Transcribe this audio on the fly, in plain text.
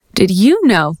Did you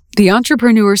know The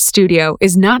Entrepreneur Studio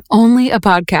is not only a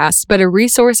podcast, but a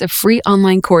resource of free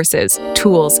online courses,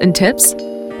 tools, and tips?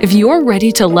 If you're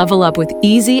ready to level up with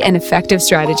easy and effective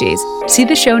strategies, see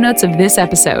the show notes of this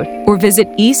episode or visit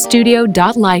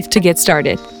estudio.life to get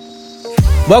started.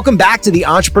 Welcome back to the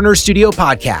Entrepreneur Studio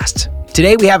podcast.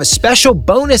 Today we have a special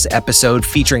bonus episode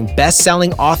featuring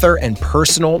best-selling author and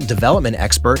personal development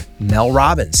expert, Mel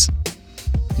Robbins.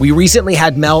 We recently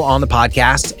had Mel on the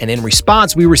podcast, and in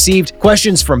response, we received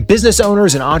questions from business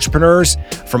owners and entrepreneurs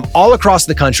from all across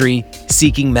the country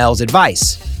seeking Mel's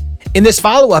advice. In this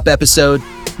follow-up episode,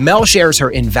 Mel shares her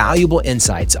invaluable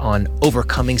insights on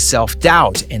overcoming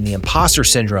self-doubt and the imposter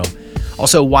syndrome,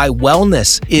 also why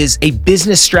wellness is a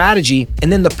business strategy,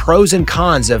 and then the pros and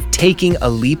cons of taking a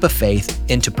leap of faith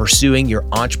into pursuing your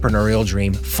entrepreneurial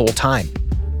dream full-time.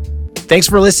 Thanks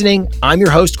for listening. I'm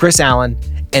your host, Chris Allen,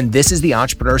 and this is the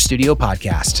Entrepreneur Studio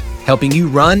podcast, helping you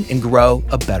run and grow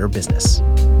a better business.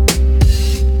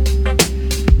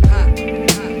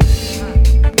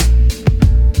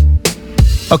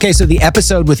 Okay, so the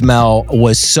episode with Mel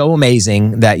was so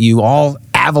amazing that you all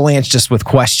avalanched us with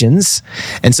questions.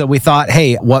 And so we thought,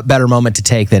 hey, what better moment to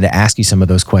take than to ask you some of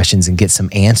those questions and get some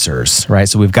answers, right?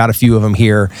 So we've got a few of them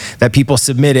here that people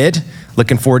submitted.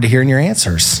 Looking forward to hearing your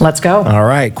answers. Let's go. All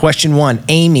right, question one,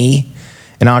 Amy,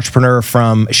 an entrepreneur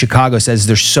from Chicago, says,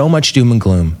 there's so much doom and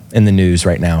gloom in the news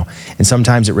right now, and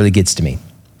sometimes it really gets to me.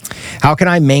 How can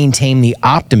I maintain the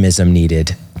optimism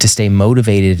needed to stay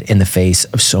motivated in the face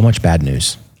of so much bad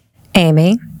news?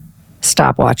 Amy,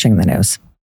 stop watching the news.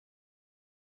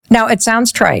 Now, it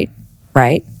sounds trite,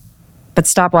 right? But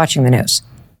stop watching the news.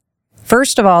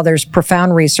 First of all, there's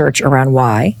profound research around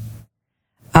why.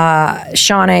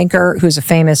 Sean Anker, who's a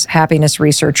famous happiness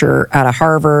researcher out of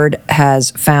Harvard,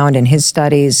 has found in his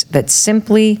studies that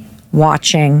simply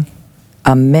watching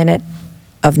a minute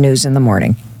of news in the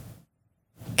morning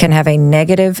can have a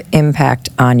negative impact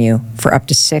on you for up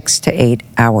to 6 to 8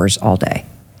 hours all day.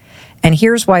 And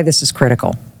here's why this is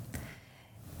critical.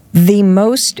 The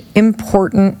most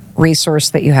important resource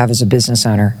that you have as a business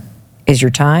owner is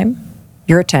your time,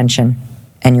 your attention,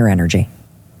 and your energy.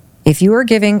 If you are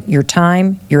giving your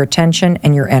time, your attention,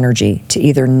 and your energy to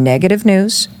either negative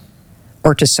news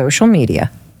or to social media,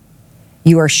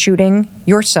 you are shooting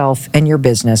yourself and your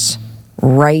business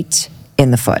right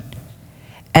in the foot.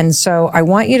 And so I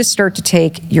want you to start to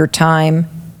take your time,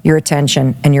 your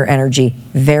attention, and your energy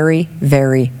very,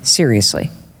 very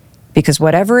seriously. Because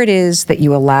whatever it is that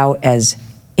you allow as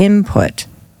input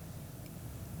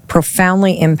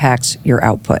profoundly impacts your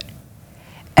output.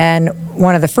 And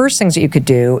one of the first things that you could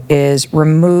do is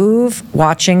remove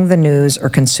watching the news or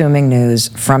consuming news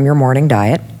from your morning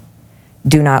diet.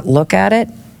 Do not look at it.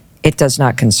 It does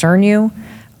not concern you.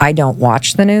 I don't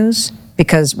watch the news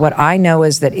because what I know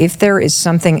is that if there is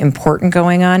something important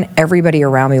going on, everybody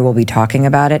around me will be talking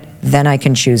about it. Then I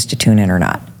can choose to tune in or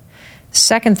not.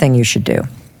 Second thing you should do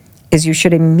is you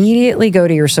should immediately go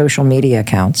to your social media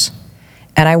accounts.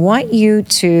 And I want you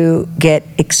to get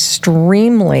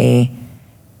extremely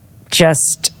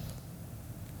just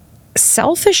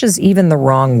selfish is even the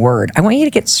wrong word. I want you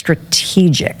to get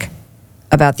strategic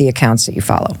about the accounts that you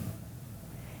follow.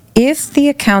 If the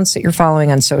accounts that you're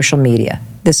following on social media,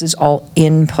 this is all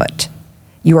input,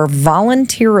 you are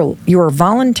voluntarily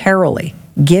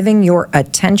giving your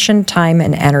attention, time,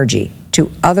 and energy to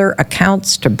other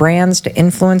accounts, to brands, to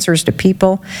influencers, to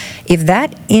people. If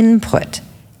that input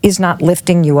is not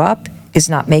lifting you up, is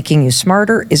not making you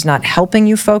smarter, is not helping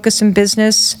you focus in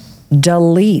business,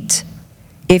 delete.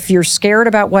 If you're scared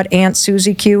about what Aunt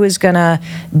Susie Q is gonna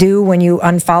do when you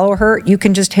unfollow her, you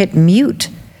can just hit mute.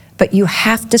 But you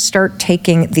have to start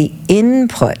taking the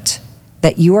input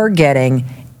that you are getting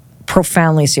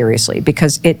profoundly seriously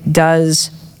because it does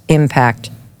impact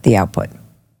the output.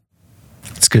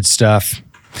 It's good stuff.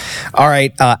 All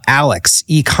right, Alex,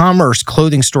 e-commerce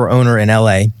clothing store owner in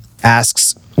LA,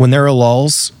 asks, when there are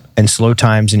lulls and slow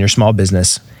times in your small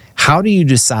business, how do you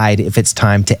decide if it's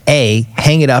time to A,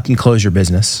 hang it up and close your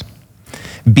business,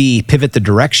 B, pivot the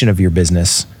direction of your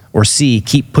business, or C,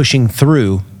 keep pushing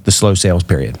through the slow sales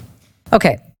period?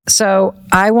 Okay, so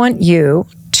I want you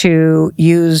to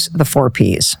use the 4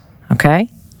 Ps, okay?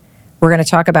 We're going to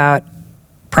talk about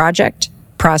project,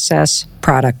 process,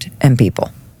 product, and people.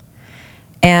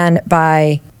 And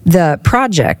by the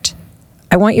project,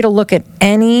 I want you to look at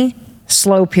any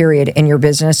slow period in your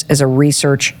business as a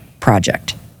research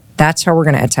project. That's how we're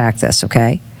going to attack this,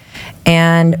 okay?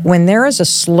 And when there is a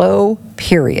slow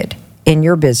period in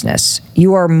your business,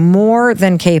 you are more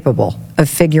than capable of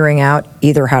figuring out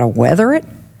either how to weather it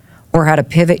or how to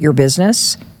pivot your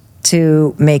business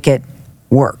to make it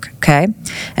work, okay?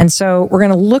 And so we're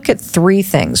going to look at three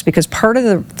things, because part of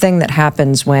the thing that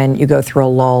happens when you go through a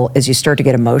lull is you start to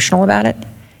get emotional about it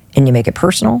and you make it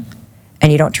personal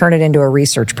and you don't turn it into a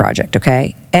research project,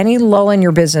 okay? Any lull in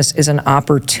your business is an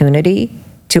opportunity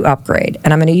to upgrade.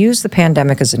 And I'm going to use the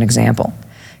pandemic as an example.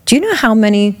 Do you know how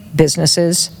many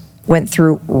businesses went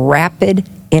through rapid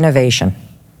innovation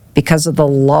because of the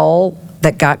lull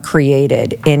that got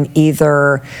created in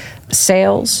either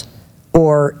sales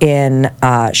or in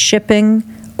shipping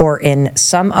or in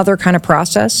some other kind of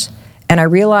process? And I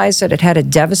realized that it had a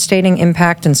devastating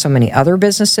impact in so many other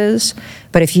businesses.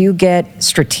 But if you get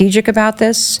strategic about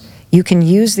this, you can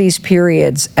use these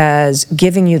periods as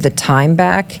giving you the time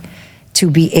back to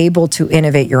be able to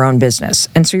innovate your own business.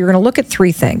 And so you're going to look at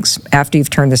three things after you've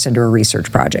turned this into a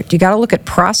research project. You got to look at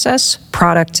process,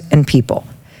 product, and people,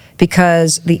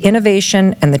 because the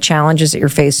innovation and the challenges that you're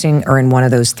facing are in one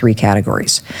of those three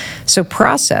categories. So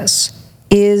process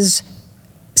is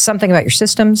something about your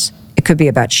systems. It could be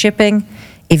about shipping.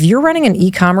 If you're running an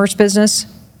e-commerce business,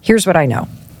 here's what I know.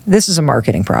 This is a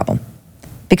marketing problem,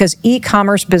 because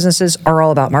e-commerce businesses are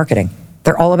all about marketing.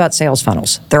 They're all about sales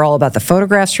funnels. They're all about the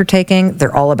photographs you're taking.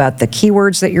 They're all about the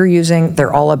keywords that you're using.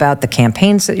 They're all about the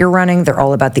campaigns that you're running. They're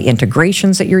all about the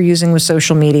integrations that you're using with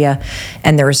social media.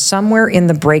 And there is somewhere in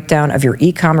the breakdown of your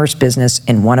e-commerce business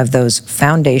in one of those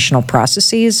foundational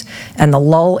processes, and the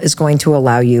lull is going to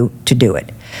allow you to do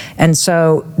it. And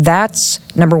so that's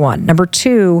number one. Number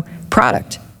two,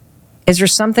 product. Is there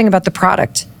something about the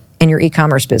product in your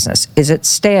e-commerce business? Is it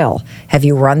stale? Have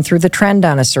you run through the trend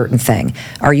on a certain thing?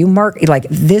 Are you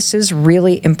this is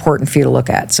really important for you to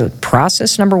look at. So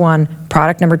process number one,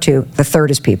 product number two, the third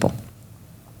is people.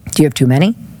 Do you have too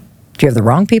many? Do you have the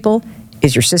wrong people?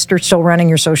 Is your sister still running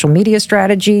your social media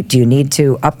strategy? Do you need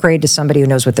to upgrade to somebody who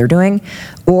knows what they're doing?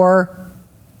 Or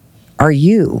are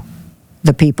you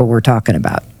the people we're talking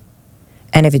about?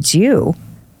 And if it's you,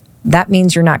 that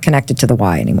means you're not connected to the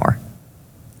why anymore.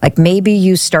 Like maybe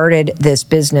you started this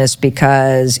business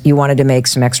because you wanted to make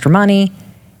some extra money.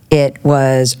 It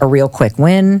was a real quick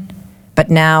win. But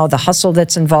now the hustle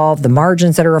that's involved, the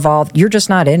margins that are involved, you're just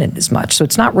not in it as much. So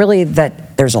it's not really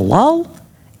that there's a lull.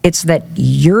 It's that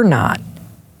you're not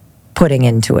putting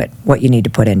into it what you need to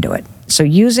put into it. So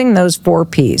using those 4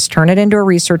 Ps, turn it into a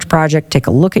research project, take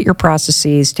a look at your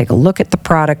processes, take a look at the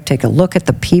product, take a look at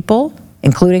the people,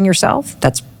 including yourself.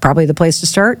 That's probably the place to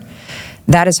start.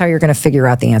 That is how you're going to figure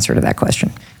out the answer to that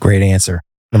question. Great answer.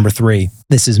 Number 3,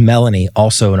 this is Melanie,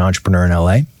 also an entrepreneur in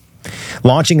LA.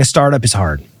 Launching a startup is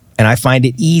hard, and I find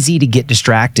it easy to get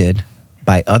distracted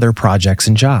by other projects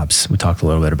and jobs. We talked a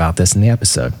little bit about this in the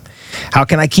episode. How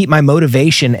can I keep my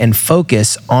motivation and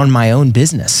focus on my own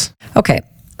business? Okay,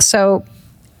 so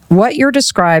what you're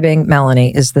describing,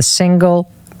 Melanie, is the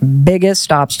single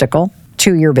biggest obstacle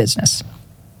to your business,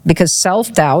 because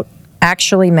self-doubt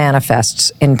actually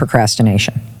manifests in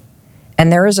procrastination.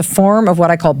 And there is a form of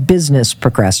what I call business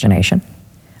procrastination,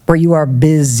 where you are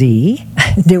busy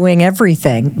doing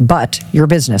everything but your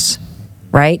business,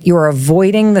 right? You are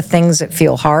avoiding the things that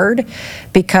feel hard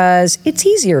because it's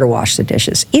easier to wash the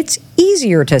dishes. It's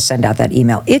easier to send out that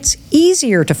email. It's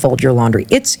easier to fold your laundry.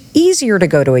 It's easier to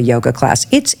go to a yoga class.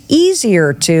 It's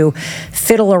easier to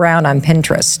fiddle around on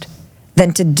Pinterest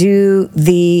than to do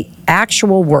the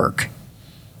actual work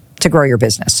to grow your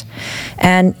business.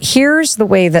 And here's the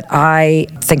way that I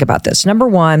think about this. Number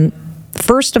one,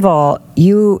 first of all,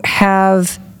 you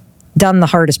have done the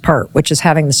hardest part, which is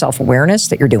having the self-awareness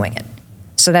that you're doing it.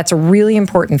 So that's a really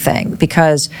important thing,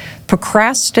 because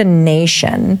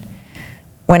procrastination,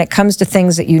 when it comes to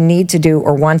things that you need to do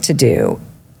or want to do,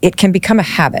 it can become a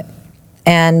habit.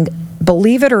 And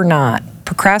believe it or not,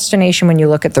 procrastination, when you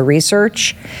look at the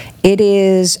research, it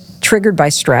is triggered by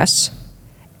stress.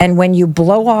 And when you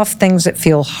blow off things that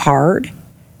feel hard,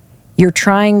 you're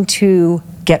trying to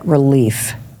get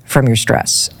relief from your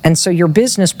stress. And so your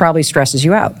business probably stresses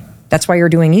you out. That's why you're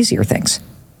doing easier things.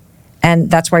 And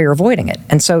that's why you're avoiding it.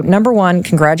 And so number one,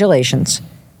 congratulations,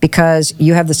 because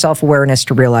you have the self-awareness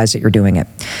to realize that you're doing it.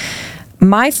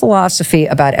 My philosophy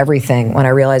about everything when I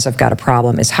realize I've got a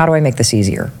problem is, how do I make this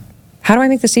easier? How do I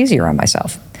make this easier on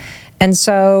myself? And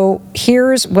so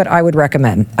here's what I would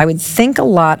recommend. I would think a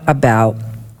lot about,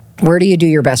 where do you do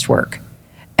your best work?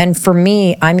 And for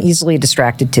me, I'm easily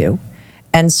distracted too.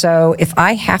 And so if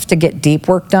I have to get deep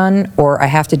work done, or I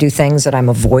have to do things that I'm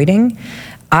avoiding,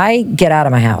 I get out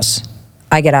of my house.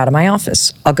 I get out of my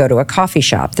office. I'll go to a coffee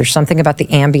shop. There's something about the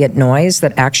ambient noise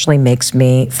that actually makes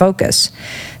me focus.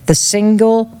 The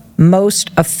single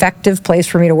most effective place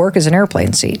for me to work is an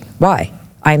airplane seat. Why?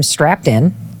 I'm strapped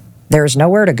in. There's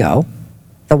nowhere to go.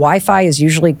 The Wi-Fi is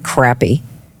usually crappy.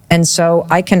 And so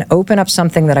I can open up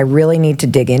something that I really need to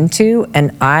dig into,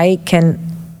 and I can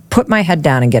put my head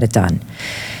down and get it done.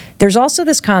 There's also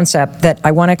this concept that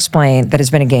I want to explain that has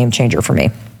been a game changer for me.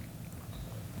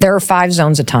 There are 5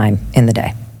 zones of time in the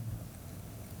day.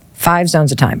 5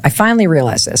 zones of time. I finally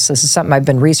realized this. This is something I've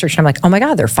been researching. I'm like, oh my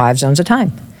God, there are 5 zones of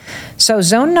time. So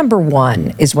zone number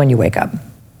 1 is when you wake up.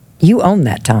 You own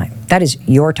that time. That is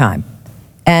your time.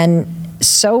 And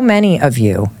so many of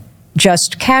you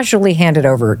just casually hand it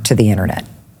over to the internet.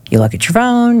 You look at your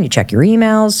phone, you check your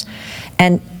emails,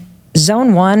 and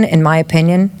zone 1, in my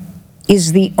opinion,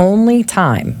 is the only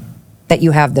time that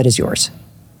you have that is yours.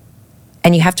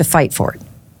 And you have to fight for it.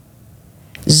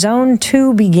 Zone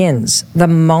 2 begins the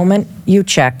moment you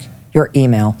check your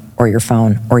email or your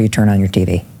phone or you turn on your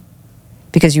TV,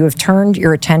 because you have turned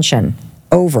your attention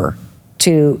over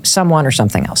to someone or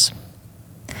something else.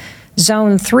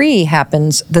 Zone 3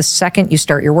 happens the second you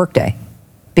start your workday,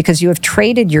 because you have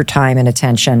traded your time and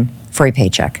attention for a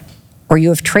paycheck, or you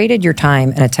have traded your time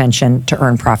and attention to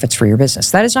earn profits for your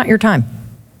business. That is not your time.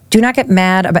 Do not get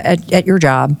mad at your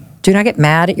job. Do not get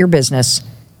mad at your business,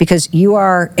 because you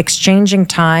are exchanging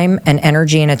time and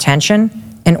energy and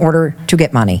attention in order to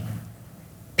get money,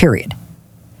 period.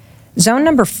 Zone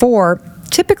number 4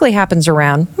 typically happens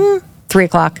around 3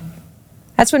 o'clock.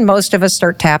 That's when most of us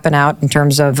start tapping out in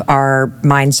terms of our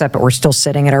mindset, but we're still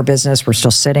sitting at our business, we're still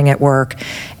sitting at work.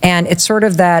 And it's sort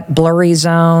of that blurry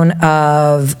zone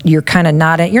of you're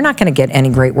not going to get any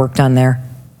great work done there.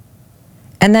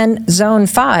 And then zone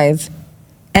 5,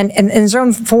 and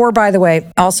zone 4, by the way,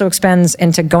 also extends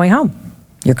into going home.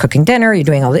 You're cooking dinner, you're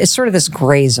doing all this. It's sort of this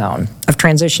gray zone of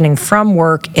transitioning from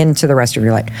work into the rest of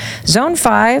your life. Zone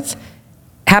 5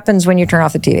 happens when you turn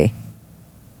off the TV.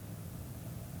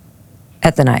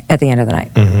 At the end of the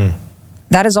night. Mm-hmm.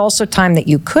 That is also time that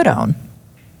you could own,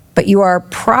 but you are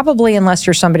probably, unless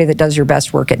you're somebody that does your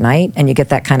best work at night and you get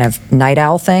that kind of night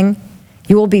owl thing,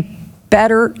 you will be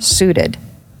better suited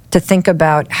to think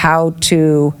about how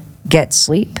to get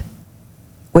sleep,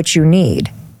 which you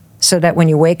need, so that when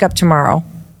you wake up tomorrow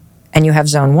and you have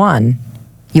zone 1,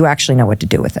 you actually know what to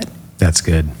do with it. That's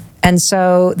good. And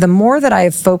so the more that I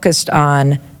have focused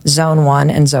on zone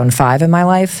 1 and zone 5 in my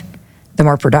life, the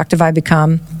more productive I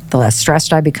become, the less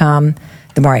stressed I become,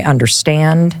 the more I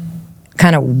understand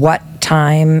kind of what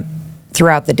time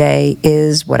throughout the day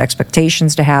is, what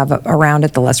expectations to have around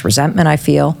it, the less resentment I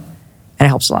feel, and it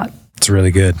helps a lot. It's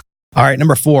really good. All right,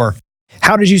 number 4,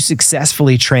 how did you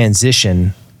successfully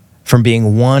transition from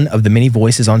being one of the many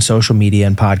voices on social media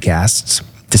and podcasts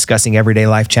discussing everyday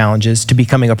life challenges to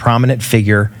becoming a prominent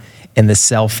figure in the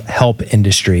self-help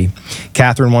industry?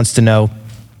 Catherine wants to know,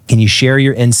 can you share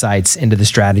your insights into the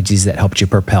strategies that helped you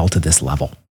propel to this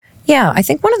level? Yeah, I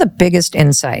think one of the biggest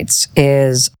insights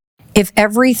is if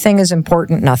everything is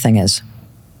important, nothing is.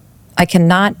 I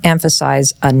cannot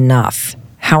emphasize enough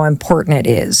how important it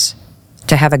is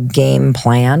to have a game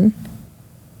plan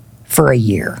for a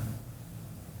year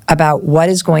about what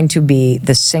is going to be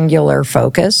the singular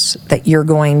focus that you're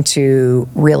going to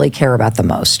really care about the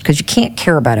most, because you can't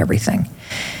care about everything.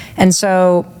 And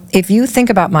so if you think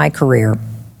about my career,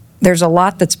 there's a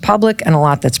lot that's public and a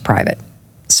lot that's private.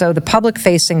 So the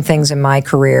public-facing things in my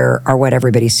career are what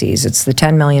everybody sees. It's the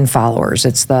 10 million followers.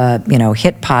 It's the,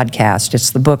 hit podcast.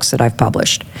 It's the books that I've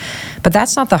published. But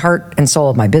that's not the heart and soul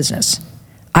of my business.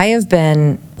 I have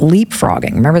been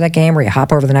leapfrogging. Remember that game where you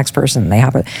hop over the next person and they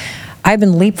hop over? I've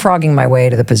been leapfrogging my way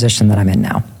to the position that I'm in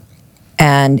now.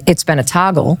 And it's been a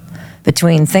toggle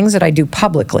between things that I do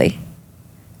publicly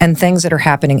and things that are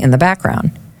happening in the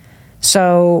background.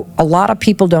 So a lot of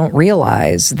people don't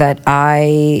realize that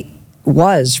I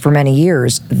was, for many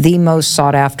years, the most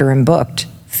sought after and booked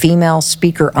female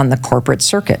speaker on the corporate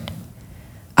circuit.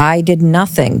 I did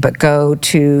nothing but go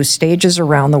to stages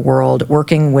around the world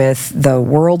working with the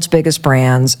world's biggest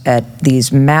brands at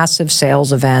these massive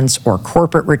sales events or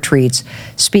corporate retreats,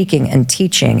 speaking and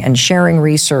teaching and sharing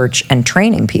research and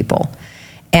training people.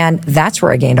 And that's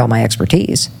where I gained all my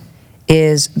expertise,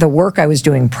 is the work I was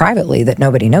doing privately that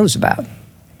nobody knows about.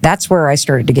 That's where I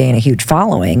started to gain a huge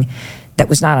following that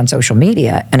was not on social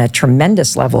media, and a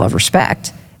tremendous level of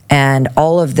respect and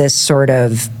all of this sort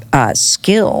of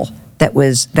skill that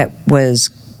was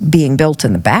being built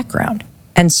in the background.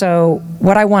 And so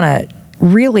what I want to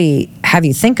really have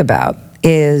you think about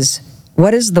is,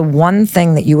 what is the one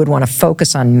thing that you would want to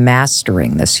focus on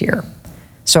mastering this year?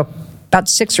 So about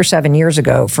 6 or 7 years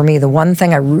ago, for me, the one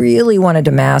thing I really wanted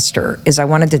to master is I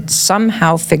wanted to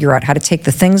somehow figure out how to take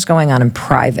the things going on in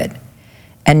private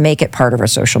and make it part of our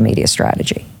social media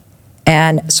strategy.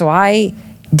 And so I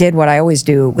did what I always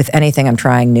do with anything I'm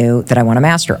trying new that I want to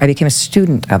master. I became a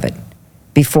student of it.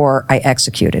 before I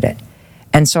executed it.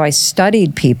 And so I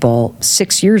studied people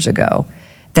 6 years ago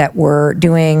that were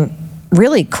doing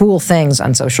really cool things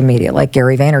on social media, like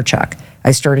Gary Vaynerchuk.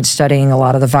 I started studying a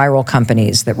lot of the viral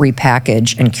companies that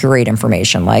repackage and curate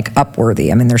information, like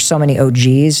Upworthy. I mean, there's so many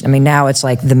OGs. I mean, now it's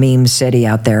like the meme city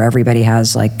out there. Everybody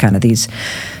has like kind of these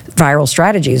viral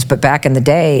strategies, but back in the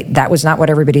day, that was not what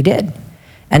everybody did.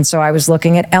 And so I was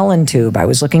looking at EllenTube, I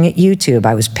was looking at YouTube,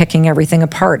 I was picking everything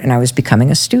apart, and I was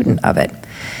becoming a student of it.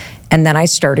 And then I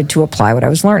started to apply what I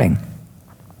was learning.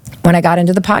 When I got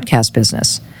into the podcast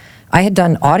business, I had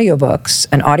done audiobooks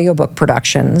and audiobook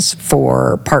productions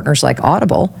for partners like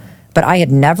Audible, but I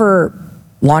had never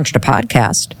launched a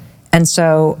podcast. And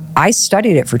so I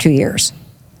studied it for 2 years.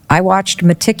 I watched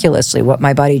meticulously what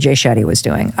my buddy Jay Shetty was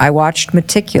doing. I watched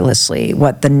meticulously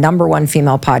what the #1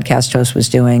 female podcast host was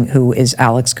doing, who is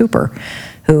Alex Cooper,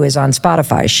 who is on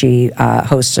Spotify. She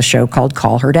hosts a show called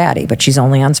Call Her Daddy, but she's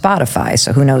only on Spotify,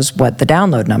 so who knows what the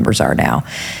download numbers are now.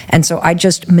 And so I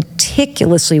just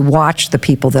meticulously watched the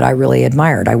people that I really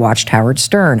admired. I watched Howard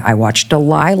Stern. I watched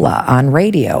Delilah on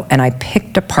radio, and I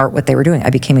picked apart what they were doing.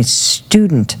 I became a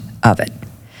student of it.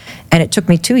 And it took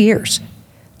me 2 years.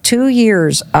 2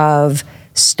 years of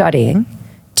studying,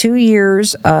 2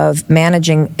 years of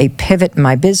managing a pivot in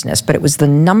my business, but it was the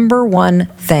 #1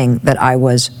 thing that I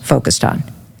was focused on.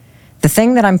 The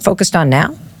thing that I'm focused on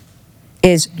now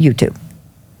is YouTube.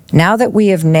 Now that we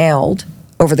have nailed,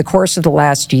 over the course of the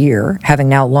last year, having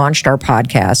now launched our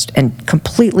podcast and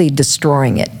completely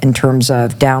destroying it in terms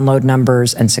of download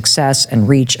numbers and success and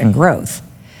reach and growth,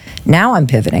 now I'm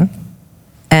pivoting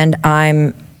and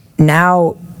I'm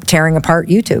now tearing apart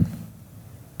YouTube,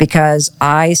 because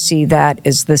I see that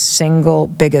as the single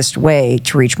biggest way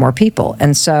to reach more people.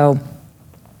 And so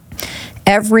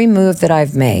every move that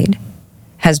I've made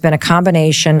has been a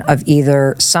combination of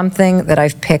either something that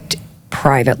I've picked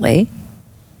privately,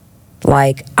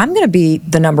 like I'm going to be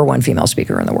the #1 female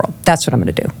speaker in the world. That's what I'm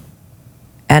going to do.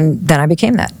 And then I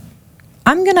became that.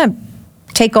 I'm going to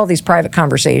take all these private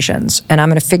conversations and I'm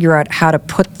going to figure out how to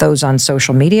put those on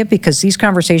social media, because these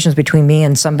conversations between me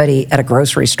and somebody at a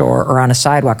grocery store or on a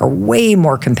sidewalk are way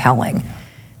more compelling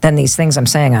than these things I'm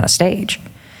saying on a stage.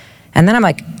 And then I'm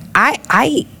like,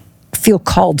 I feel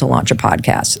called to launch a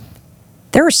podcast.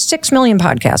 There are 6 million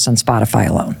podcasts on Spotify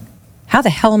alone. How the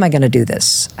hell am I going to do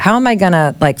this? How am I going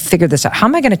to figure this out? How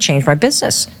am I going to change my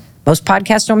business? Most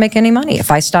podcasts don't make any money.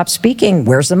 If I stop speaking,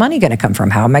 where's the money going to come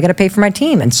from? How am I going to pay for my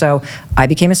team? And so I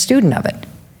became a student of it.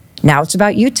 Now it's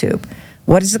about YouTube.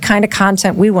 What is the kind of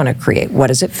content we want to create? What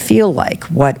does it feel like?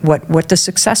 What do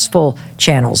successful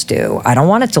channels do? I don't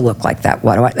want it to look like that.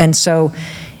 And so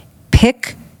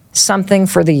pick something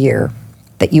for the year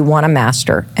that you want to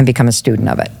master and become a student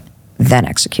of it. Then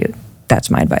execute.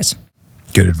 That's my advice.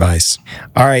 Good advice.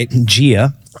 All right,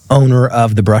 Gia, owner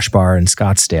of the Brush Bar in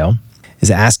Scottsdale, is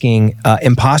asking,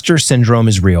 imposter syndrome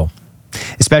is real,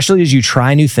 especially as you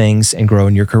try new things and grow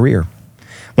in your career.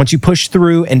 Once you push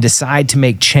through and decide to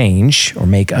make change or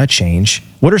make a change,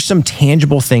 what are some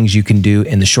tangible things you can do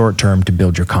in the short term to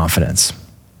build your confidence?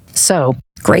 So,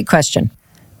 great question.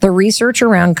 The research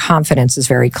around confidence is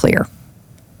very clear.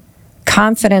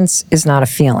 Confidence is not a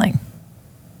feeling.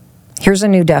 Here's a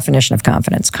new definition of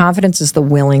confidence. Confidence is the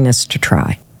willingness to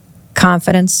try.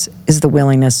 Confidence is the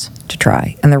willingness to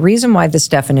try. And the reason why this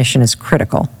definition is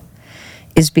critical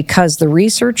is because the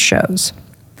research shows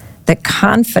that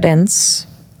confidence,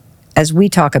 as we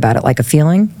talk about it like a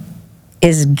feeling,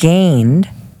 is gained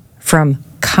from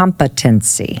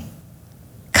competency.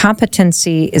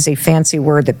 Competency is a fancy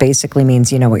word that basically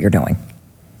means you know what you're doing.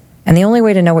 And the only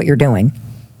way to know what you're doing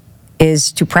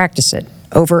is to practice it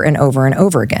over and over and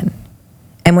over again.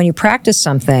 And when you practice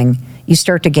something, you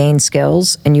start to gain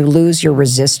skills and you lose your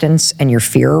resistance and your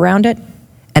fear around it.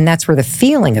 And that's where the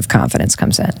feeling of confidence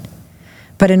comes in.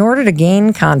 But in order to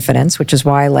gain confidence, which is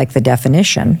why I like the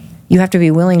definition, you have to be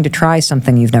willing to try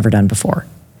something you've never done before.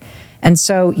 And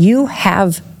so you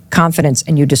have confidence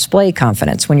and you display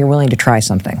confidence when you're willing to try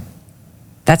something.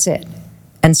 That's it.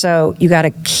 And so you got to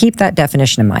keep that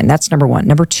definition in mind. That's number one.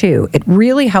 Number two, it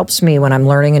really helps me when I'm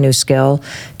learning a new skill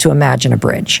to imagine a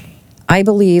bridge. I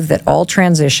believe that all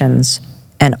transitions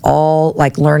and all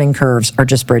learning curves are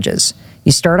just bridges.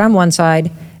 You start on one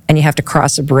side and you have to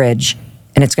cross a bridge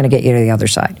and it's going to get you to the other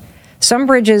side. Some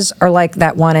bridges are like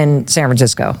that one in San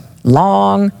Francisco.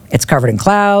 Long, it's covered in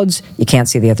clouds, you can't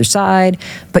see the other side,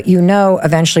 but you know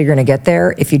eventually you're going to get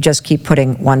there if you just keep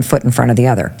putting one foot in front of the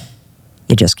other.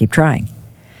 You just keep trying.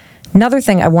 Another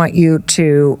thing I want you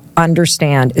to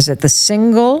understand is that the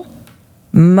single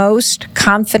most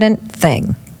confident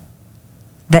thing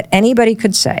that anybody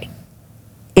could say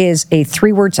is a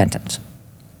 3-word sentence.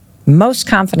 Most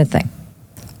confident thing,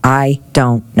 I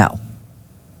don't know.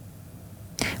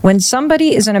 When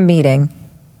somebody is in a meeting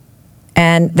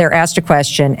and they're asked a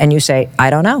question and you say, I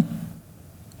don't know,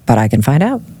 but I can find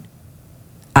out.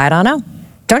 I don't know.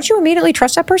 Don't you immediately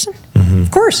trust that person? Mm-hmm.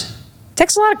 Of course. It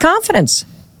takes a lot of confidence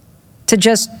to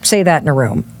just say that in a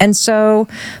room. And so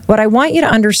what I want you to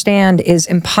understand is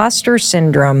imposter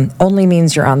syndrome only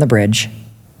means you're on the bridge.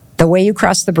 The way you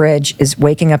cross the bridge is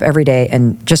waking up every day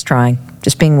and just trying,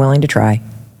 just being willing to try.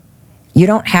 You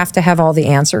don't have to have all the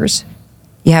answers.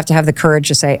 You have to have the courage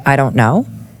to say, I don't know.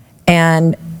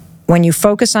 And when you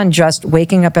focus on just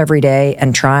waking up every day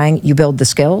and trying, you build the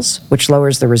skills, which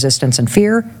lowers the resistance and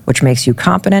fear, which makes you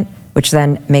competent, which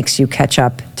then makes you catch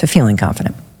up to feeling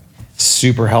confident.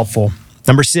 Super helpful.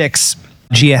 Number 6,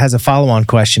 Gia has a follow-on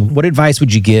question. What advice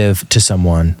would you give to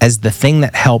someone as the thing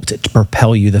that helped to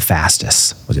propel you the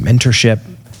fastest? Was it mentorship,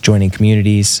 joining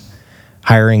communities,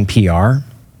 hiring PR,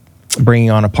 bringing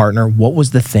on a partner? What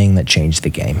was the thing that changed the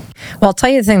game? Well, I'll tell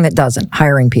you the thing that doesn't,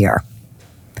 hiring PR.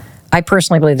 I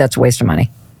personally believe that's a waste of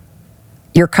money.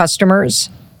 Your customers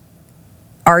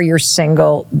are your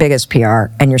single biggest PR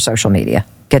and your social media.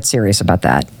 Get serious about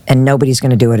that. And nobody's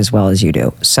going to do it as well as you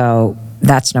do. So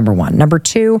that's number 1. Number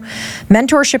 2,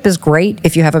 mentorship is great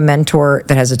if you have a mentor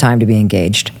that has the time to be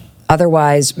engaged.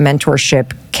 Otherwise,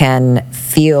 mentorship can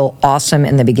feel awesome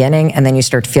in the beginning, and then you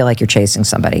start to feel like you're chasing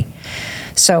somebody.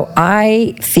 So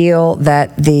I feel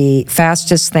that the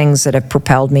fastest things that have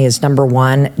propelled me is, number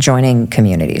 1, joining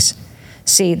communities.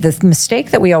 See, the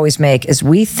mistake that we always make is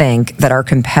we think that our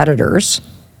competitors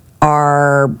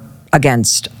are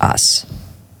against us.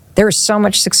 There is so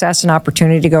much success and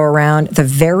opportunity to go around. The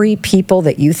very people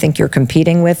that you think you're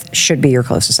competing with should be your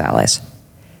closest allies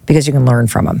because you can learn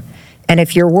from them. And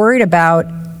if you're worried about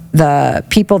the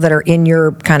people that are in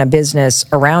your kind of business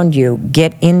around you,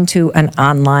 get into an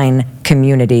online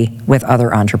community with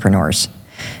other entrepreneurs.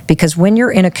 Because when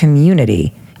you're in a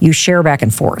community, you share back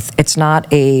and forth. It's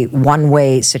not a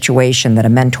one-way situation that a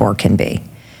mentor can be.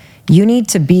 You need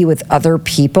to be with other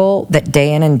people that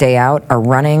day in and day out are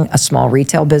running a small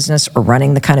retail business or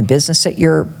running the kind of business that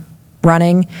you're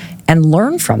running and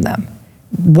learn from them.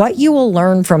 What you will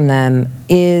learn from them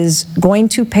is going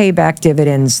to pay back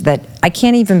dividends that I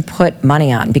can't even put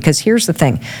money on, because here's the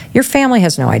thing. Your family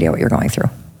has no idea what you're going through.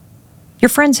 Your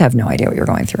friends have no idea what you're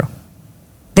going through.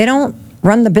 They don't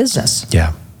run the business.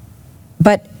 Yeah.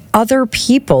 But other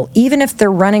people, even if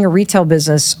they're running a retail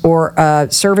business or a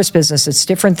service business that's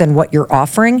different than what you're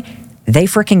offering, they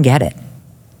freaking get it.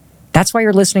 That's why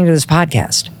you're listening to this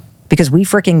podcast, because we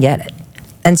freaking get it.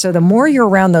 And so the more you're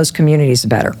around those communities, the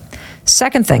better.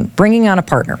 Second thing, bringing on a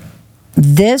partner.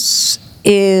 This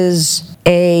is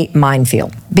a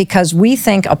minefield because we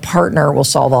think a partner will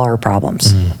solve all our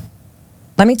problems.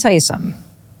 Let me tell you something.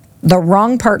 The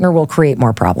wrong partner will create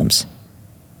more problems.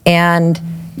 And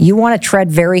you want to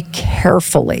tread very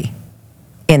carefully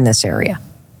in this area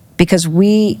because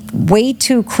we way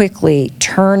too quickly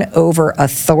turn over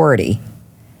authority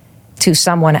to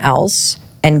someone else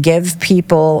and give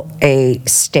people a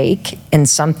stake in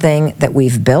something that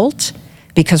we've built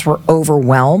because we're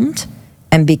overwhelmed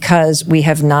and because we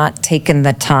have not taken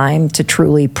the time to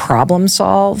truly problem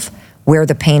solve where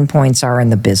the pain points are in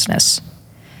the business.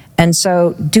 And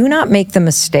so do not make the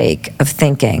mistake of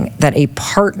thinking that a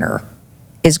partner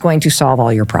is going to solve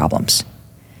all your problems.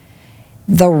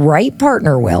 The right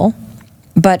partner will,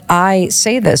 but I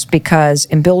say this because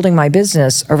in building my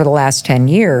business over the last 10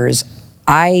 years,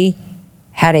 I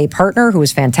had a partner who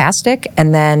was fantastic,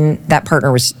 and then that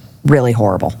partner was really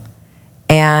horrible.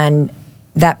 And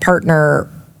that partner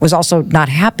was also not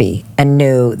happy and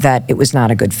knew that it was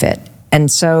not a good fit. And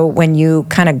so when you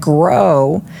kind of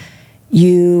grow,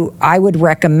 I would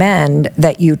recommend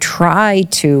that you try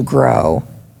to grow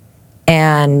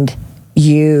and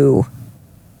you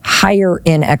hire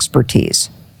in expertise.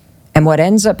 And what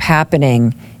ends up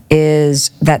happening is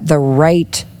that the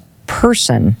right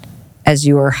person, as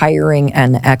you are hiring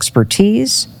an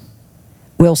expertise,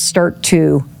 will start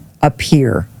to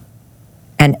appear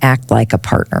and act like a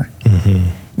partner.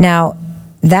 Now,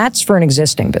 that's for an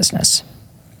existing business.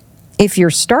 If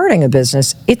you're starting a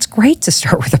business, it's great to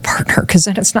start with a partner because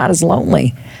then it's not as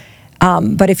lonely.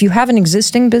 But if you have an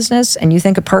existing business and you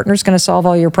think a partner is going to solve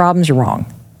all your problems, you're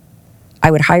wrong. I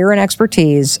would hire an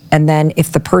expertise, and then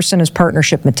if the person is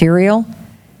partnership material,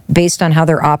 based on how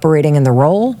they're operating in the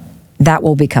role, that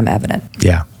will become evident.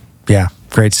 Yeah.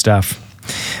 Great stuff.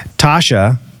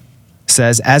 Tasha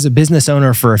says, as a business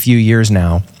owner for a few years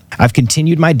now, I've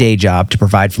continued my day job to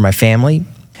provide for my family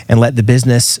and let the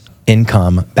business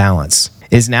income balance.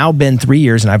 It's now been 3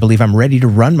 years and I believe I'm ready to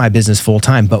run my business full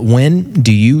time. But when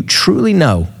do you truly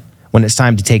know when it's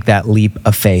time to take that leap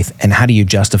of faith, and how do you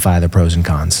justify the pros and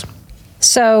cons?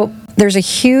 So there's a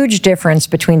huge difference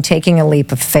between taking a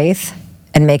leap of faith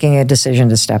and making a decision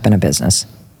to step in a business.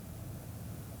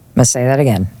 I'm going to say that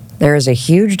again. There is a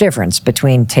huge difference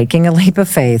between taking a leap of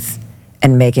faith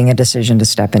and making a decision to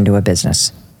step into a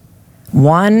business.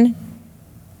 One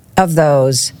of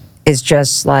those is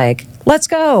just like, let's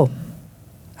go.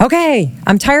 Okay,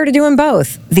 I'm tired of doing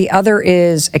both. The other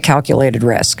is a calculated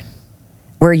risk,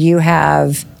 where you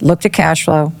have looked at cash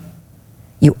flow,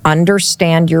 you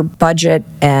understand your budget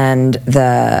and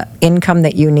the income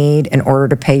that you need in order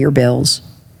to pay your bills.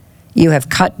 You have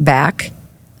cut back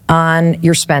on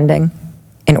your spending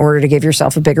in order to give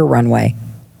yourself a bigger runway.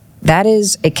 That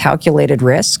is a calculated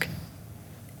risk,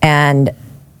 and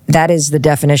that is the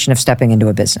definition of stepping into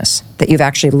a business, that you've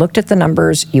actually looked at the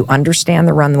numbers, you understand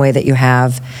the runway that you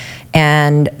have,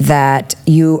 and that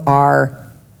you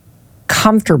are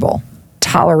comfortable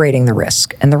tolerating the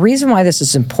risk. And the reason why this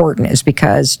is important is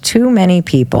because too many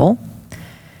people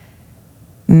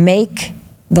make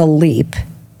the leap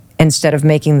instead of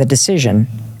making the decision.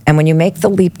 And when you make the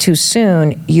leap too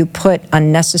soon, you put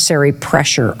unnecessary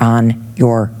pressure on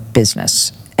your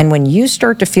business. And when you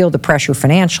start to feel the pressure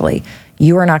financially,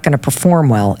 you are not going to perform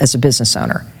well as a business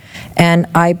owner. And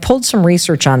I pulled some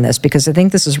research on this because I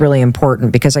think this is really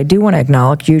important, because I do want to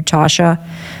acknowledge you, Tasha,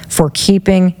 for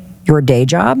keeping your day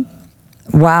job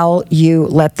while you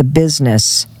let the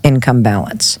business income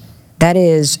balance. That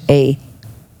is a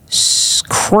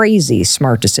crazy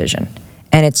smart decision,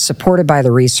 and it's supported by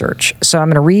the research. So I'm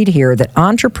going to read here that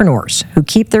entrepreneurs who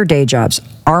keep their day jobs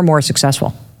are more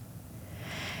successful.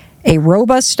 A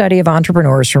robust study of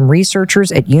entrepreneurs from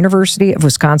researchers at University of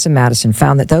Wisconsin-Madison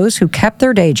found that those who kept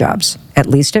their day jobs, at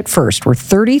least at first, were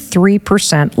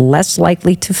 33% less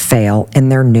likely to fail in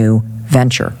their new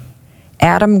venture.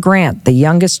 Adam Grant, the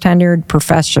youngest tenured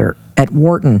professor at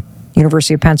Wharton,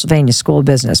 University of Pennsylvania School of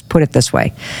Business, put it this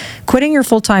way: quitting your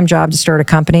full-time job to start a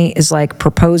company is like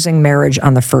proposing marriage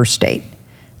on the first date.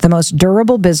 The most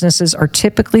durable businesses are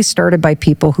typically started by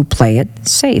people who play it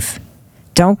safe.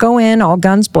 Don't go in all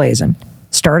guns blazing.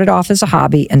 Start it off as a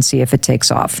hobby and see if it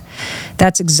takes off.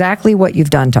 That's exactly what you've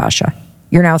done, Tasha.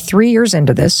 You're now 3 years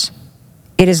into this.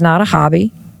 It is not a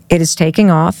hobby. It is taking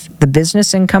off. The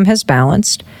business income has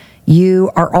balanced.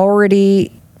 You are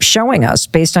already showing us,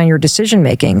 based on your decision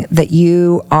making, that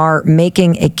you are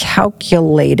making a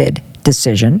calculated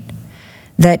decision,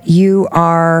 that you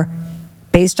are,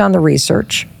 based on the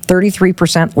research,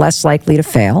 33% less likely to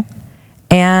fail,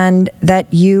 and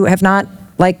that you have not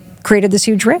created this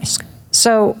huge risk.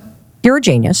 So you're a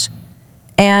genius,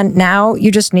 and now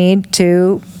you just need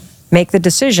to make the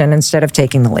decision instead of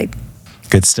taking the leap.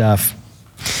 Good stuff.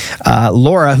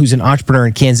 Laura, who's an entrepreneur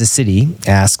in Kansas City,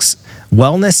 asks,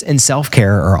 wellness and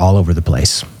self-care are all over the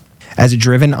place. As a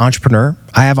driven entrepreneur,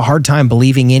 I have a hard time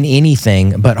believing in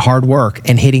anything but hard work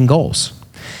and hitting goals.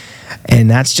 And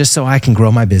that's just so I can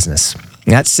grow my business.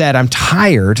 That said, I'm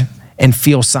tired and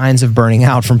feel signs of burning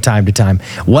out from time to time.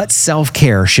 What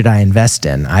self-care should I invest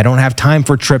in? I don't have time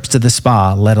for trips to the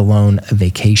spa, let alone a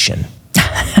vacation.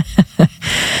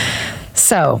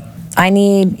 So I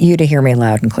need you to hear me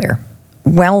loud and clear.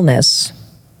 Wellness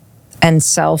and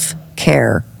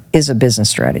self-care is a business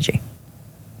strategy.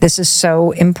 This is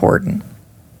so important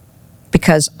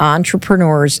because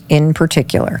entrepreneurs in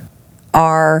particular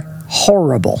are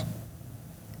horrible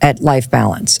at life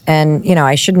balance. And,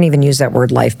 I shouldn't even use that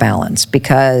word life balance,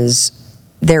 because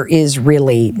there is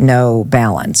really no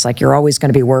balance. You're always going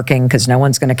to be working because no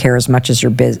one's going to care as much as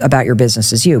about your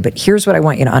business as you. But here's what I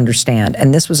want you to understand,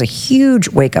 and this was a huge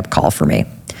wake-up call for me.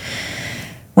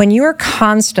 When you are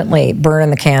constantly burning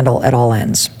the candle at all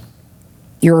ends,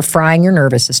 you're frying your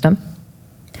nervous system.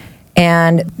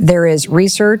 And there is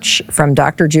research from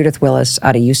Dr. Judith Willis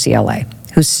out of UCLA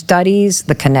who studies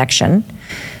the connection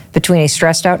between a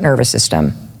stressed out nervous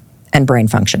system and brain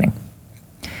functioning.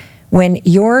 When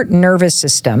your nervous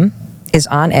system is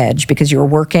on edge because you're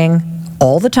working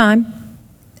all the time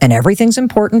and everything's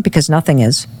important because nothing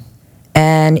is,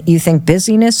 and you think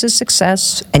busyness is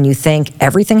success, and you think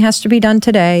everything has to be done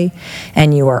today,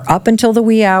 and you are up until the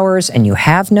wee hours, and you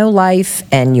have no life,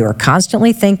 and you are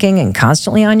constantly thinking and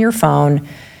constantly on your phone,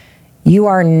 you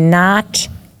are not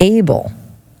able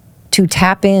to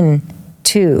tap in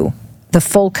to the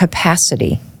full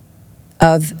capacity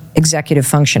of executive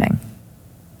functioning.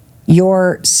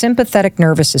 Your sympathetic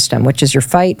nervous system, which is your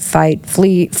fight,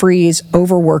 flee, freeze,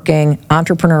 overworking,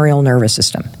 entrepreneurial nervous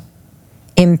system,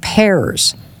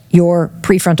 impairs your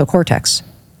prefrontal cortex.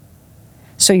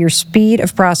 So your speed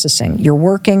of processing, your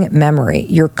working memory,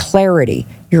 your clarity,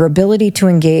 your ability to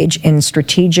engage in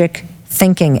strategic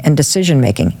thinking and decision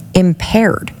making,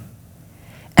 impaired.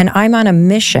 And I'm on a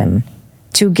mission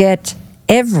to get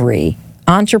every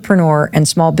entrepreneur and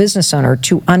small business owner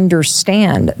to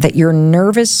understand that your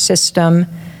nervous system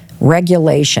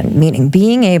regulation, meaning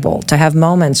being able to have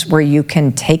moments where you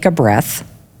can take a breath,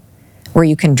 where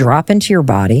you can drop into your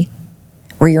body,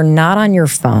 where you're not on your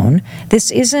phone.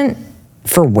 This isn't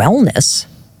for wellness.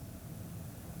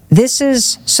 This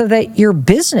is so that your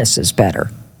business is better.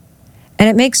 And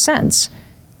it makes sense.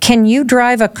 Can you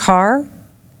drive a car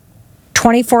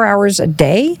 24 hours a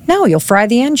day? No, you'll fry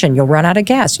the engine. You'll run out of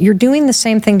gas. You're doing the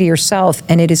same thing to yourself,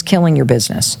 and it is killing your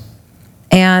business.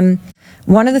 And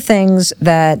one of the things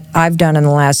that I've done in the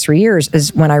last 3 years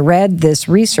is when I read this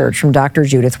research from Dr.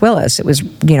 Judith Willis, it was,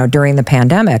 during the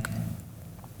pandemic,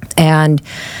 and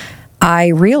I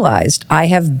realized I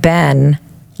have been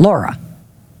Laura.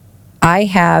 I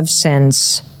have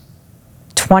since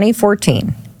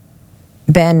 2014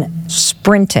 been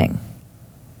sprinting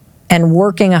and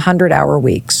working 100-hour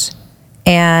weeks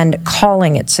and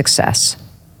calling it success.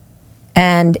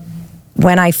 And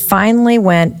when I finally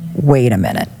went, wait a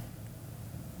minute,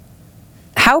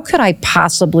 how could I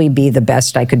possibly be the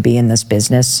best I could be in this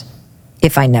business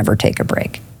if I never take a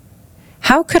break?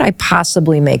 How could I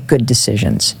possibly make good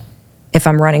decisions if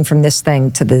I'm running from this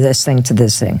thing to this thing to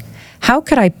this thing? How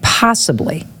could I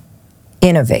possibly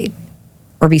innovate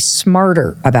or be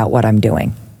smarter about what I'm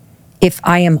doing if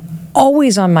I am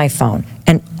always on my phone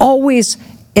and always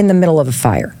in the middle of a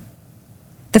fire?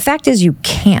 The fact is you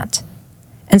can't.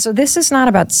 And so this is not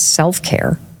about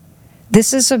self-care.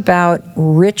 This is about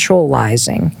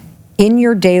ritualizing in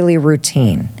your daily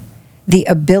routine the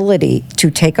ability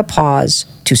to take a pause,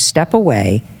 to step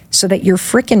away, so that your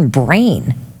frickin'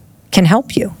 brain can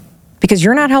help you. Because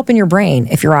you're not helping your brain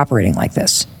if you're operating like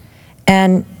this.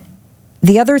 And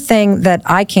the other thing that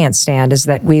I can't stand is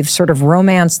that we've sort of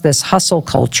romanced this hustle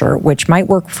culture, which might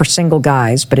work for single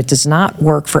guys, but it does not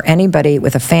work for anybody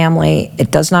with a family.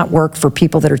 It does not work for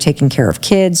people that are taking care of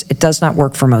kids. It does not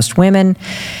work for most women.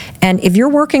 And if you're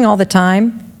working all the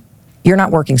time, you're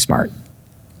not working smart.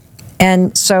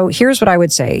 And so here's what I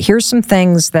would say. Here's some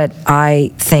things that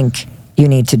I think you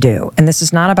need to do. And this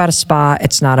is not about a spa.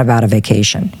 It's not about a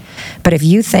vacation. But if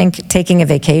you think taking a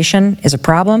vacation is a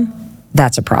problem,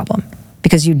 that's a problem.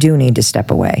 Because you do need to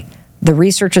step away. The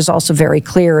research is also very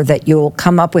clear that you'll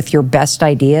come up with your best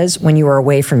ideas when you are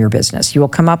away from your business. You will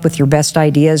come up with your best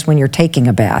ideas when you're taking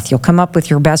a bath. You'll come up with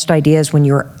your best ideas when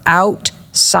you're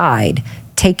outside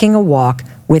taking a walk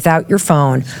without your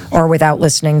phone or without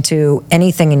listening to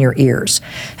anything in your ears.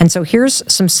 And so here's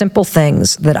some simple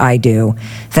things that I do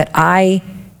that I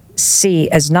see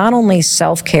as not only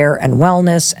self-care and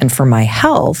wellness and for my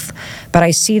health, but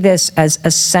I see this as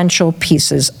essential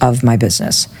pieces of my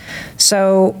business.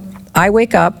 So I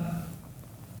wake up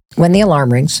when the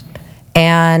alarm rings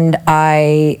and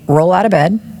I roll out of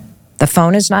bed. The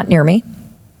phone is not near me.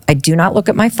 I do not look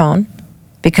at my phone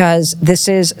because this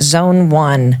is zone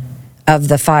 1 of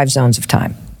the 5 zones of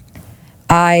time.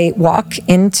 I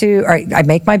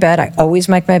make my bed. I always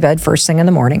make my bed first thing in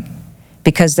the morning,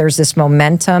 because there's this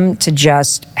momentum to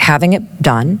just having it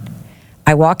done.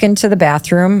 I walk into the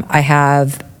bathroom. I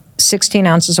have 16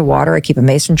 ounces of water. I keep a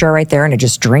mason jar right there, and I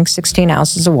just drink 16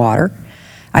 ounces of water.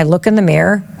 I look in the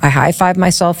mirror. I high-five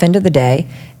myself into the day,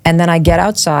 and then I get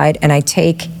outside, and I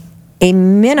take a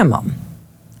minimum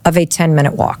of a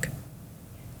 10-minute walk.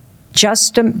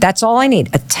 That's all I need,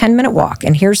 a 10-minute walk.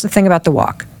 And here's the thing about the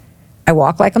walk. I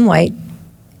walk like I'm late,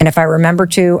 and if I remember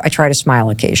to, I try to smile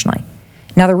occasionally.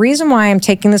 Now, the reason why I'm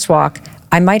taking this walk,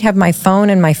 I might have my phone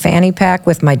in my fanny pack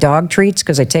with my dog treats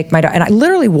because I take my dog, and I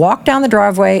literally walk down the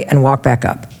driveway and walk back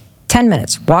up. 10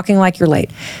 minutes, walking like you're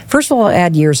late. First of all, it'll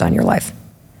add years on your life.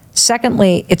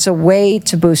 Secondly, it's a way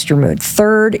to boost your mood.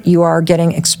 Third, you are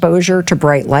getting exposure to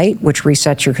bright light, which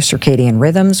resets your circadian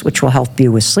rhythms, which will help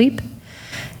you with sleep.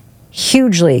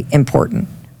 Hugely important,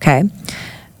 okay?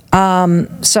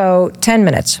 So 10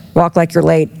 minutes, walk like you're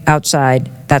late,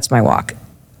 outside, that's my walk.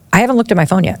 I haven't looked at my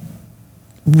phone yet.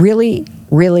 Really,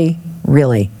 really,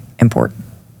 really important.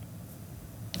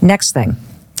 Next thing,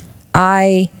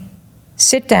 I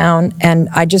sit down and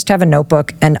I just have a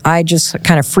notebook and I just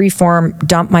kind of freeform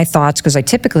dump my thoughts because I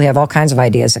typically have all kinds of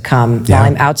ideas that come while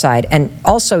I'm outside. And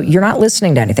also, you're not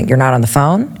listening to anything. You're not on the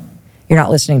phone. You're not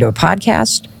listening to a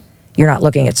podcast. You're not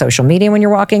looking at social media when you're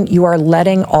walking. You are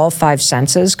letting all 5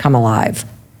 senses come alive.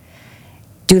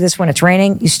 Do this when it's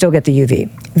raining, you still get the UV.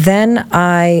 Then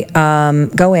I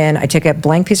go in, I take a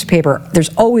blank piece of paper.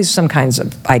 There's always some kinds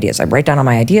of ideas. I write down all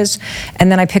my ideas,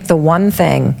 and then I pick the one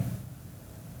thing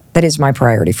that is my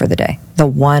priority for the day. The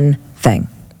one thing.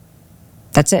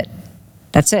 That's it.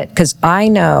 That's it. Because I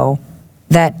know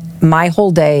that my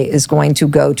whole day is going to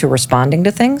go to responding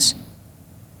to things.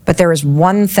 But there is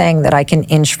one thing that I can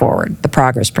inch forward, the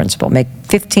progress principle, make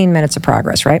 15 minutes of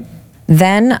progress, right?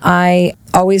 Then I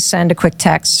always send a quick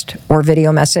text or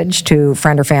video message to a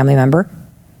friend or family member.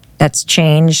 That's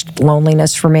changed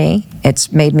loneliness for me.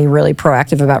 It's made me really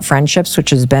proactive about friendships, which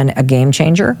has been a game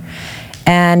changer.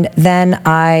 And then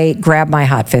I grab my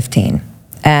Hot 15.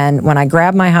 And when I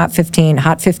grab my Hot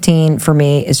 15 for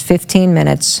me is 15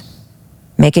 minutes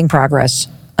making progress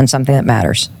on something that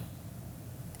matters.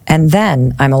 And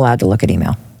then I'm allowed to look at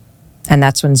email. And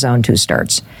that's when zone 2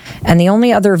 starts. And the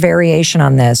only other variation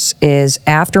on this is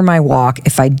after my walk,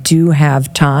 if I do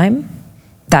have time,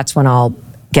 that's when I'll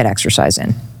get exercise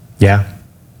in. Yeah.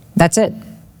 That's it.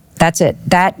 That's it.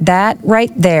 That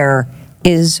right there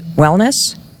is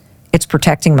wellness. It's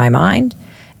protecting my mind.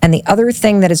 And the other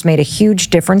thing that has made a huge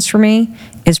difference for me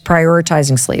is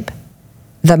prioritizing sleep.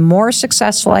 The more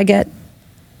successful I get,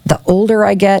 the older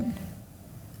I get,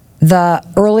 the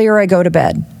earlier I go to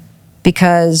bed,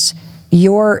 because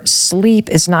your sleep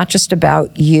is not just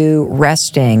about you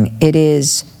resting. It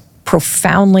is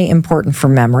profoundly important for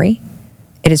memory.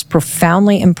 It is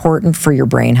profoundly important for your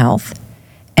brain health.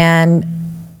 And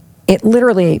it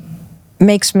literally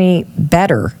makes me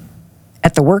better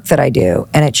at the work that I do.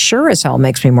 And it sure as hell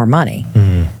makes me more money.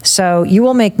 So you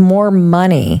will make more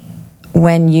money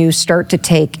when you start to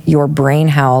take your brain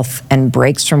health and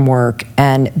breaks from work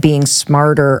and being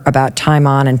smarter about time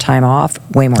on and time off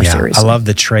way more seriously. I love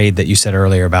the trade that you said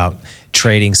earlier about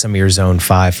trading some of your zone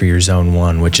 5 for your zone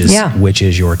 1, which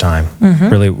is your time.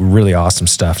 Really, really awesome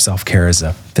stuff. Self-care is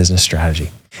a business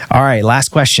strategy. All right, last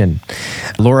question.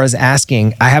 Laura's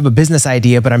asking, I have a business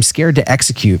idea, but I'm scared to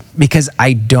execute because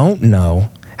I don't know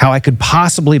how I could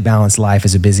possibly balance life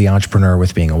as a busy entrepreneur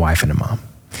with being a wife and a mom.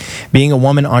 Being a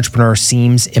woman entrepreneur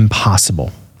seems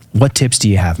impossible. What tips do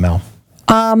you have, Mel?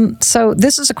 So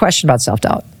this is a question about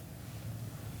self-doubt.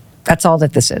 That's all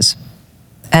that this is.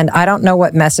 And I don't know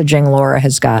what messaging Laura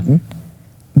has gotten,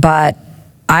 but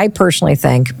I personally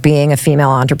think being a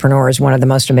female entrepreneur is one of the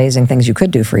most amazing things you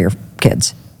could do for your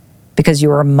kids, because you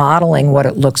are modeling what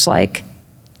it looks like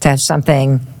to have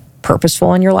something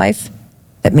purposeful in your life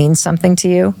that means something to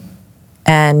you,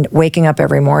 and waking up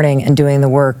every morning and doing the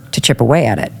work to chip away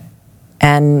at it.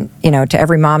 And, to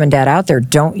every mom and dad out there,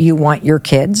 don't you want your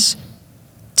kids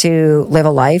to live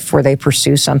a life where they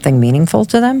pursue something meaningful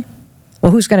to them?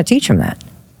 Well, who's going to teach them that?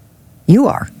 You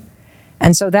are.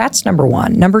 And so that's number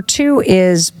one. Number two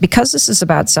is, because this is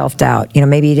about self-doubt,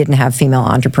 maybe you didn't have female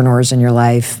entrepreneurs in your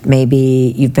life.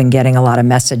 Maybe you've been getting a lot of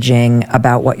messaging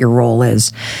about what your role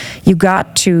is. You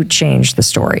got to change the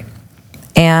story.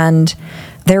 And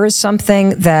there is something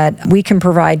that we can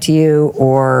provide to you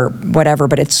or whatever,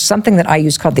 but it's something that I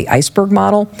use called the iceberg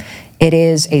model. It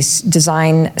is a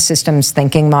design systems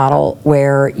thinking model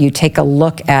where you take a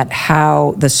look at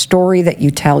how the story that you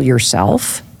tell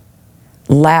yourself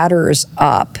ladders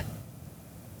up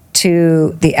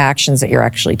to the actions that you're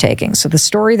actually taking. So the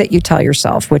story that you tell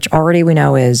yourself, which already we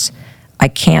know is, I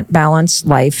can't balance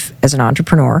life as an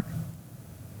entrepreneur.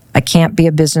 I can't be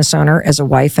a business owner as a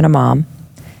wife and a mom.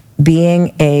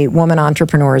 Being a woman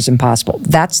entrepreneur is impossible.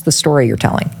 That's the story you're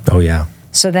telling. Oh, yeah.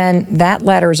 So then that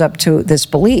ladders up to this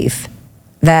belief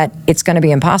that it's going to be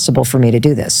impossible for me to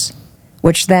do this,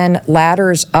 which then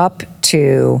ladders up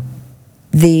to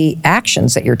the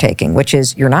actions that you're taking, which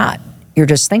is you're not. You're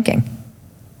just thinking.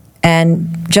 And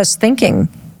just thinking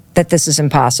that this is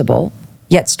impossible,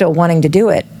 yet still wanting to do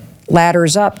it,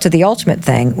 ladders up to the ultimate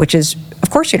thing, which is,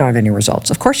 of course you don't have any results.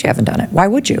 Of course you haven't done it. Why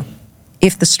would you?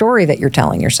 If the story that you're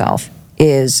telling yourself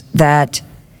is that,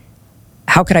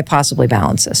 how could I possibly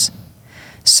balance this?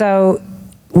 So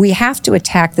we have to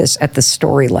attack this at the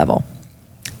story level.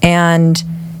 And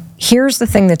here's the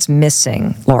thing that's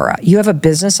missing, Laura. You have a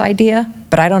business idea,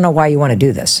 but I don't know why you want to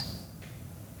do this.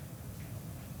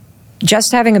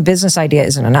 Just having a business idea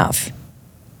isn't enough.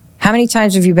 How many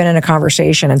times have you been in a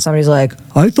conversation and somebody's like,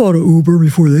 I thought of Uber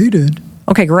before they did.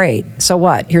 Okay, great. So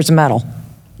what? Here's a medal.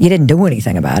 You didn't do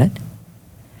anything about it.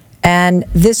 And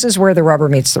this is where the rubber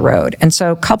meets the road. And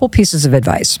so a couple pieces of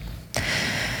advice.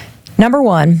 Number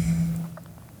one,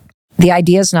 the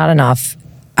idea is not enough.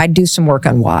 I'd do some work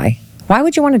on why. Why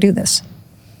would you want to do this?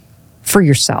 For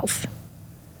yourself.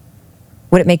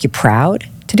 Would it make you proud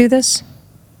to do this?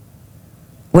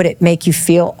 Would it make you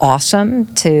feel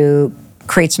awesome to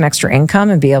create some extra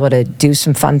income and be able to do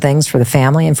some fun things for the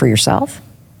family and for yourself?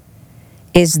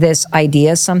 Is this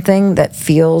idea something that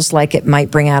feels like it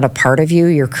might bring out a part of you,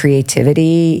 your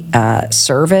creativity,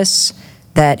 service,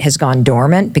 that has gone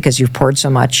dormant because you've poured so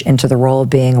much into the role of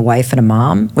being a wife and a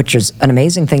mom, which is an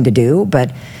amazing thing to do,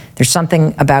 but there's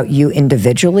something about you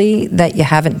individually that you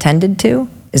haven't tended to?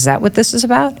 Is that what this is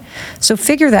about? So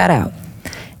figure that out.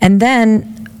 And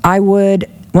then I would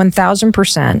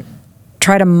 1000%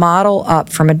 try to model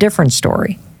up from a different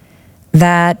story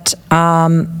that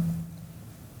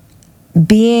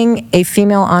being a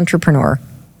female entrepreneur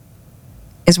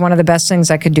is one of the best things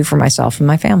I could do for myself and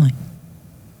my family.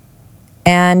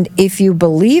 And if you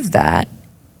believe that,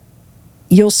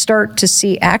 you'll start to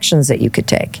see actions that you could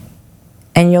take,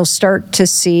 and you'll start to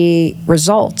see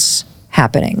results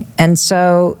happening. And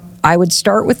so I would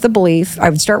start with the belief, I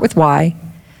would start with why,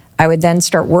 I would then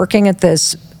start working at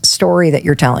this story that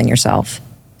you're telling yourself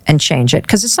and change it,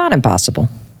 because it's not impossible.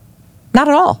 Not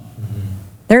at all.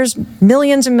 There's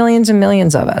millions and millions and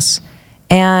millions of us.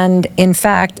 And in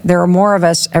fact, there are more of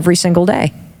us every single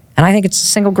day. And I think it's the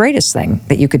single greatest thing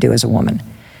that you could do as a woman.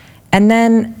 And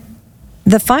then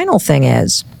the final thing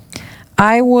is,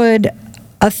 I would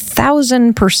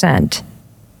 1000%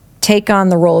 take on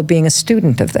the role of being a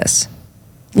student of this.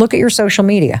 Look at your social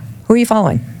media. Who are you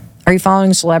following? Are you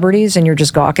following celebrities and you're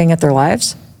just gawking at their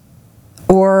lives?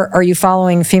 Or are you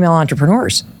following female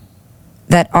entrepreneurs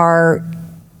that are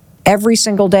every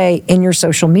single day in your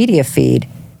social media feed,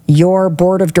 your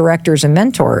board of directors and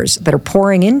mentors that are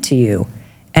pouring into you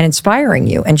and inspiring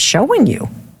you and showing you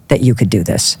that you could do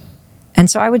this? And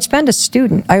so I would spend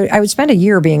I would spend a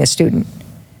year being a student.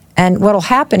 And what'll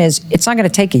happen is it's not going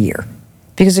to take a year.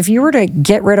 Because if you were to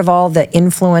get rid of all the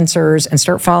influencers and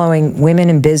start following women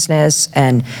in business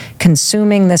and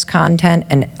consuming this content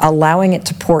and allowing it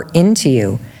to pour into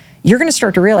you, you're going to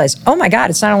start to realize, oh my God,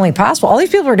 it's not only possible, all these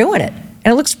people are doing it. And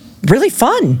it looks really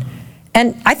fun.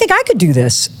 And I think I could do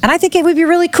this. And I think it would be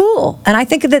really cool. And I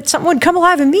think that something would come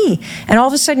alive in me. And all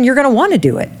of a sudden, you're going to want to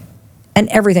do it. And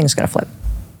everything's going to flip.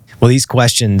 Well, these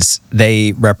questions,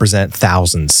 they represent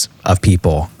thousands of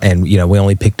people. And, we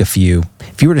only picked a few.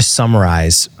 If you were to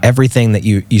summarize everything that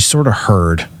you sort of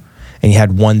heard, and you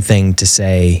had one thing to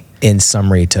say in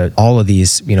summary to all of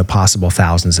these, possible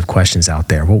thousands of questions out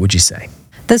there, what would you say?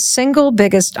 The single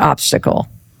biggest obstacle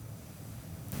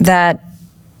that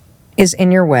is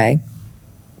in your way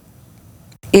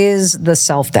is the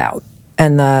self-doubt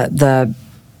and the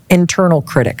internal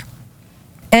critic.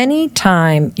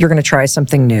 Anytime you're going to try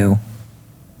something new,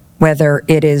 whether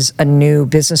it is a new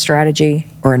business strategy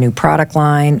or a new product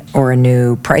line or a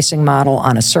new pricing model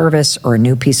on a service or a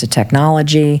new piece of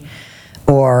technology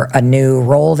or a new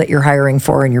role that you're hiring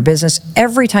for in your business,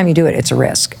 every time you do it, it's a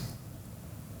risk.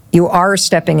 You are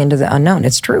stepping into the unknown.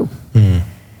 It's true. Mm.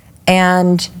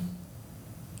 And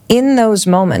in those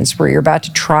moments where you're about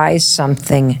to try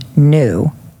something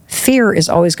new, fear is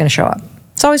always going to show up.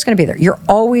 It's always going to be there. You're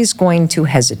always going to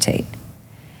hesitate.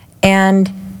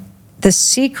 And the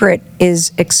secret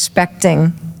is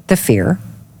expecting the fear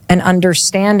and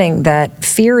understanding that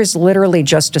fear is literally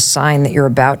just a sign that you're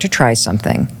about to try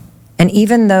something. And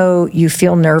even though you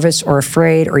feel nervous or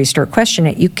afraid or you start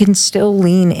questioning it, you can still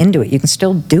lean into it. You can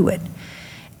still do it.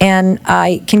 And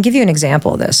I can give you an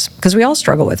example of this because we all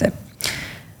struggle with it.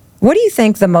 What do you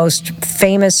think the most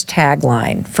famous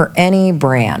tagline for any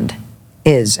brand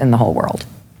is in the whole world?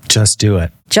 Just do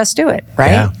it. Just do it,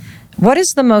 right? Yeah. What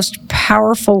is the most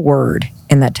powerful word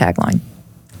in that tagline?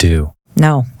 Do.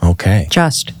 No. Okay.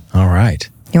 Just. All right.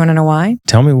 You want to know why?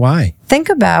 Tell me why. Think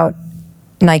about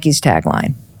Nike's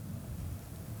tagline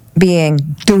being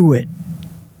do it.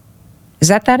 Is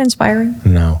that inspiring?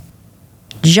 No.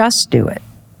 Just do it.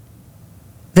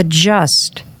 The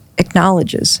just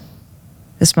acknowledges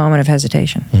this moment of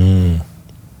hesitation.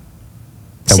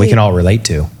 That we can all relate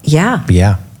to. Yeah.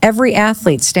 Yeah. Every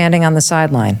athlete standing on the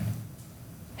sideline,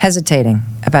 hesitating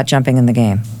about jumping in the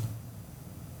game.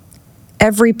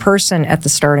 Every person at the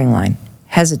starting line,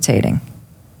 hesitating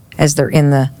as they're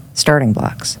in the starting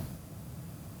blocks.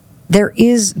 There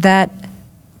is that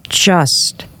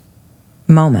just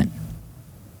moment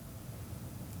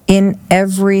in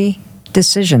every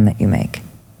decision that you make.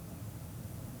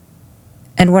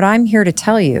 And what I'm here to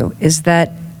tell you is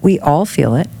that we all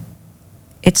feel it.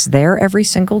 It's there every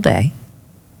single day.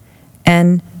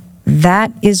 And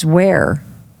that is where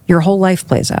your whole life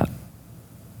plays out.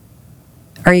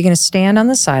 Are you going to stand on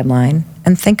the sideline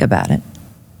and think about it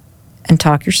and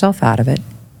talk yourself out of it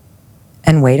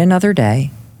and wait another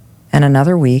day and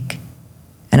another week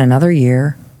and another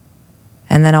year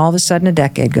and then all of a sudden a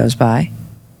decade goes by?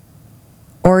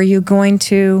 Or are you going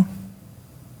to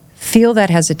feel that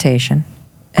hesitation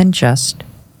and just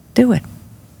do it?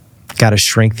 Got to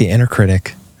shrink the inner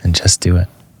critic and just do it.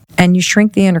 And you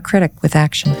shrink the inner critic with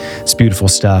action. It's beautiful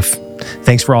stuff.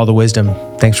 Thanks for all the wisdom.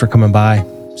 Thanks for coming by.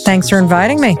 Thanks for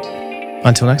inviting me.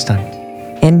 Until next time.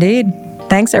 Indeed.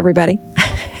 Thanks, everybody.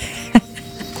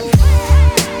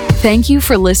 Thank you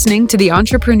for listening to the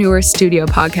Entrepreneur Studio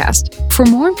podcast. For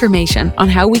more information on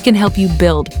how we can help you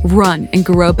build, run, and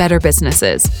grow better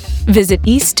businesses, visit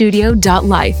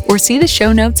estudio.life or see the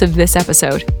show notes of this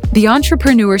episode. The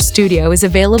Entrepreneur Studio is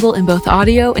available in both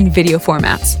audio and video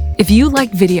formats. If you like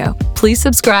video, please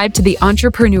subscribe to the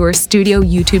Entrepreneur Studio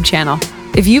YouTube channel.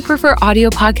 If you prefer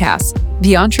audio podcasts,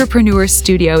 the Entrepreneur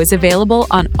Studio is available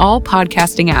on all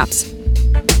podcasting apps.